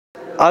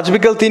আজ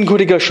বিকাল ৩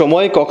 ঘটিকার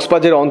সময়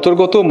কক্সবাজারের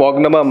অন্তর্গত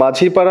মগনামা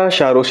মাঝিরপাড়া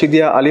শাহ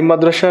রশিদিয়া আলিম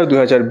মাদ্রাসার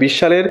 ২০২০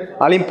 সালের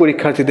আলিম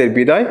পরীক্ষার্থীদের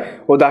বিদায়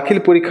ও দাখিল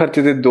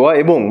পরীক্ষার্থীদের দোয়া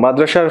এবং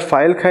মাদ্রাসার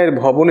ফাইল খায়ের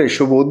ভবনের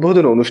শুভ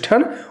উদ্বোধন অনুষ্ঠান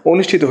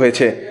অনুষ্ঠিত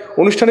হয়েছে।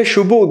 অনুষ্ঠানে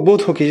শুভ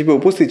উদ্বোধক হিসেবে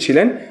উপস্থিত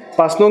ছিলেন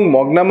 ৫ নং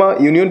মগনামা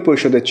ইউনিয়ন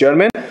পরিষদের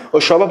চেয়ারম্যান ও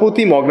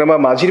সভাপতি মগনামা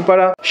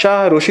মাঝিরপাড়া শাহ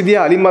রশিদিয়া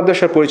আলিম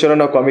মাদ্রাসার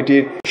পরিচালনা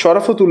কমিটির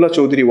শরাফতুল্লাহ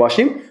চৌধুরী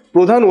ওয়াসিম।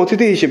 প্রধান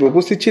অতিথি হিসেবে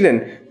উপস্থিত ছিলেন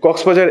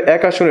কক্সবাজার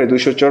 ১ আসনের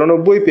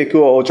 ২৯৪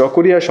 পেকুয়া ও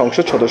চকরিয়া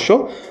সংসদ সদস্য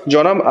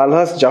জনাব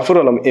আলহাজ জাফর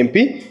আলম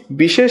এমপি।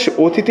 বিশেষ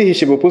অতিথি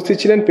হিসেবে উপস্থিত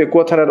ছিলেন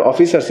পেকুয়া থানার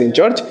অফিসার্স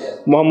ইনচার্জ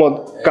মোহাম্মদ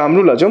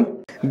কামরুল আজম।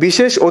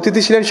 বিশেষ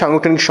অতিথি ছিলেন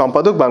সাংগঠনিক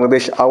সম্পাদক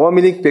বাংলাদেশ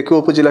আওয়ামী লীগ পেকুয়া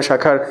উপজেলা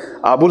শাখার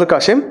আবুল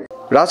কাশেম,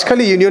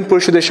 রাজখালী ইউনিয়ন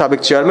পরিষদের সাবেক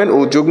চেয়ারম্যান ও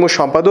যুগ্ম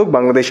সম্পাদক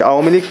বাংলাদেশ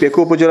আওয়ামী লীগ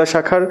পেকুয়া উপজেলা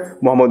শাখার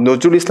মোহাম্মদ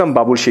নজরুল ইসলাম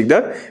বাবুল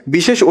শিকদার।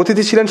 বিশেষ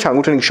অতিথি ছিলেন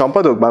সাংগঠনিক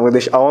সম্পাদক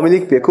বাংলাদেশ আওয়ামী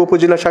লীগ পেকুয়া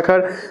উপজেলা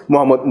শাখার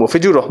মোহাম্মদ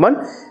মফিজুর রহমান।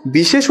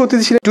 বিশেষ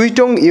অতিথি ছিলেন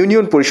টুইটং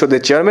ইউনিয়ন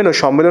পরিষদের চেয়ারম্যান ও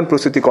সম্মেলন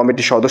প্রস্তুতি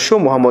কমিটির সদস্য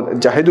মোহাম্মদ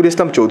জাহিদুল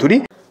ইসলাম চৌধুরী।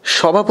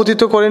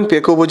 সভাপতিত্ব করেন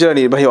পেকুয়া উপজেলা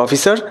নির্বাহী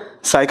অফিসার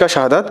সাইকা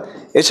শাহাদাত।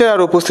 এছাড়া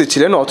আরও উপস্থিত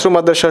ছিলেন অত্র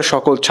মাদ্রাসার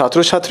সকল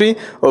ছাত্রছাত্রী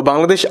ও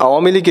বাংলাদেশ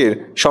আওয়ামী লীগের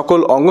সকল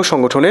অঙ্গ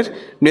সংগঠনের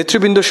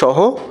নেতৃবৃন্দ সহ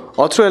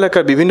অত্র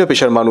এলাকার বিভিন্ন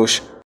পেশার মানুষ।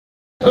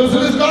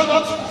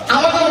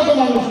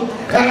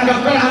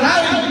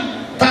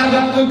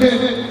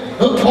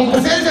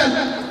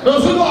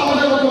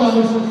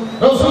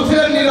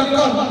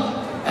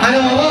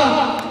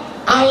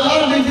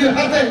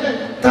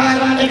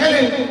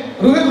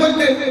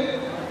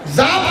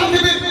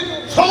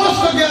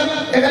 সমস্ত জ্ঞান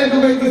এখানে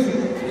ডুবে গেছি,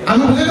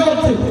 আমি বুঝতে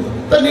পারছি।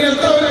 তো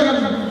নিরন্তর হয়ে গেল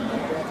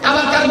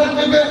আবার তার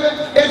বক্তব্যে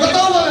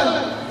একথাও বলেন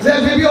যে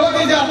বিবি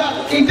হতে যা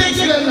ইনটেক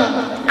ছিলেন না,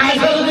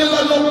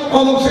 আয়সারুদ্দিল্লাহ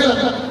অমুক ছিলেন,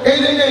 এই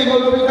জন্য এই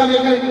বলবো আমি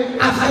এখানে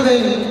আসতে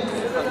দেয়নি।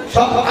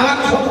 সব আমার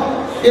সব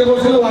এ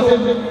বলছিল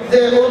আসেন যে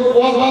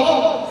ওয়াজ ভালো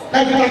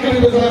নাকি তাকে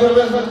বিবেচনা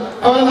করবেন।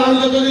 আমার আমি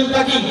যতদিন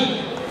থাকি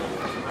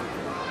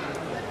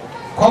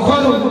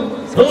কখনো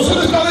রসুল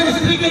ইসলামের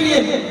স্ত্রীকে নিয়ে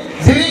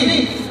যিনি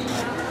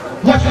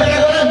মশলা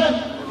করেন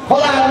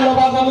খোলা আল্লাহ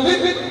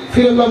বাজানুদ্দিন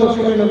ফিরুল্লাহ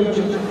মুসলিম নবী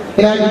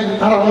এরাই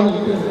আর আমাদের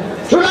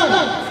শুনুন,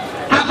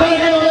 আপনারা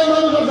এখানে অনেক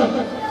মানুষ আছেন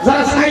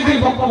যারা সাইডের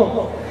বক্তব্য।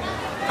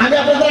 আমি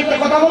আপনাদের একটা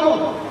কথা বলবো,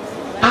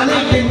 আমি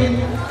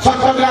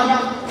চট্টগ্রাম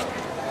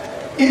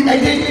এই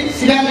যে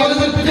সিরিয়ান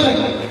কলেজের পিছনে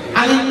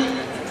আমি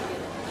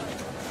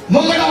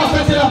মঙ্গল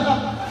অবস্থায় ছিলাম,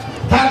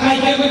 তার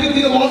মাইকের মধ্যে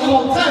তিনি বলতে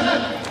বলছেন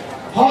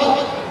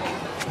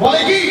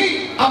বলে কি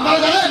আপনারা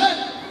জানেন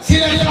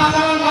সিরিয়ান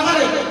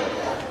মাজারে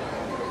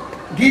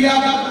গিরা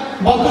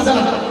বলতেছে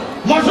না,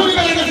 মশারি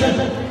বেড়ে গেছে।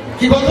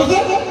 কি বলতেছে?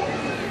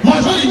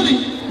 মশারি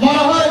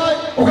মনে হয়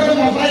ওখানে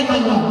মশাই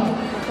কান্না।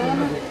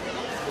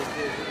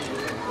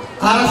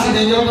 আর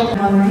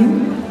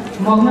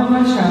মগনামা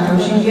শাহ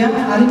রশিদিয়া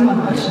আলিম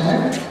মাদ্রাসার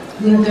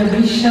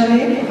 ২০২০ সালে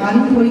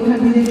আলিম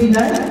পরীক্ষার্থীদের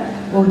বিদায়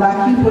ও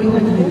দাখিল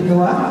পরীক্ষার্থীদের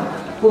দোয়া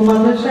ও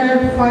মাদ্রাসার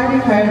ফাইল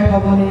খায়ের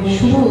ভবনের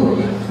শুভ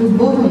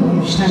উদ্বোধন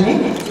অনুষ্ঠানে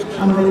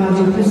আমাদের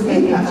মাঝে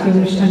উপস্থিত। আজকের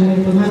অনুষ্ঠানের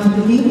প্রধান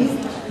অতিথি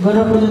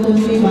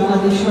গণপ্রজাতন্ত্রী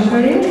বাংলাদেশ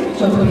সরকারের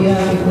চকরিয়া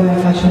পেকুয়া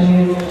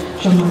আসনের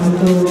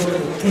সম্মানিত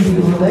এমপি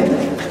মহোদয়।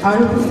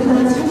 আরও উপস্থিত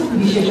আছেন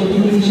বিশেষ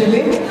অতিথি হিসেবে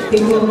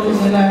পেকুয়া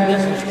উপজেলার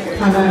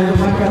থানার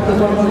ভারপ্রাপ্ত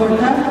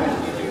কর্মকর্তা।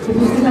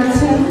 উপস্থিত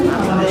আছেন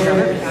আমাদের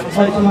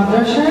অত্র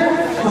মাদ্রাসার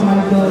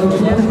সম্মানিত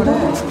অধ্যক্ষ,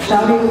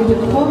 সাবেক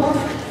অধ্যক্ষ,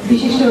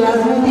 বিশিষ্ট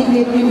রাজনৈতিক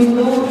নেতৃবৃন্দ,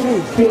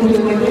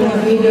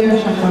 মিডিয়ার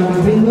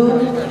সাংবাদিকবৃন্দ,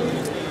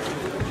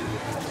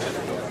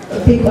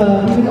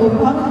 বিভিন্ন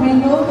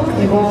অভিভাবকবৃন্দ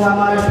এবং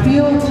আমার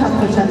প্রিয়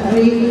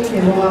ছাত্রছাত্রী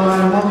এবং আমার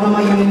মগনামা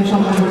ইউনিয়ন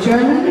সম্মানিত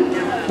চেয়ারম্যান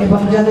এবং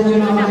যাদের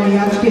জন্য আমাদের এই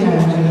আজকের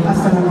আয়োজন,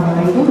 আসসালামু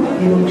আলাইকুম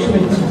এবং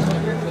শুভেচ্ছা।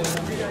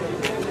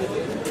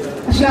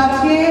 আসলে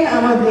আজকে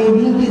আমাদের এই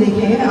দিনটি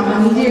দেখে আমার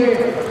নিজের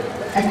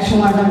একটা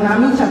সময় যখন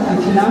আমি ছাত্রী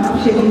ছিলাম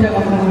সেই দিনটার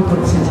কথা মনে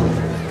পড়ছে।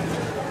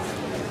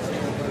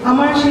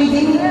 আমার সেই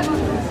দিন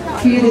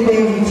ফিরে যেতে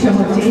ইচ্ছে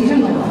হচ্ছে এই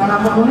জন্য, কারণ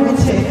আমার মনে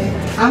হচ্ছে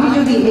আমি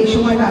যদি এই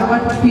সময়টা আবার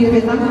ফিরে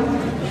পেতাম,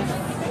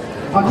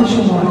 অর্থাৎ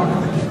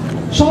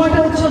সময়টা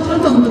হচ্ছে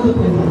অত্যন্ত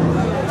গুরুত্বপূর্ণ।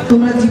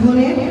 তোমরা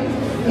জীবনের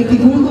একটি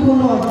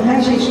গুরুত্বপূর্ণ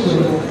অধ্যায় শেষ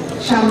করে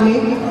সামনে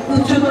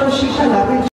উচ্চতর শিক্ষা লাভের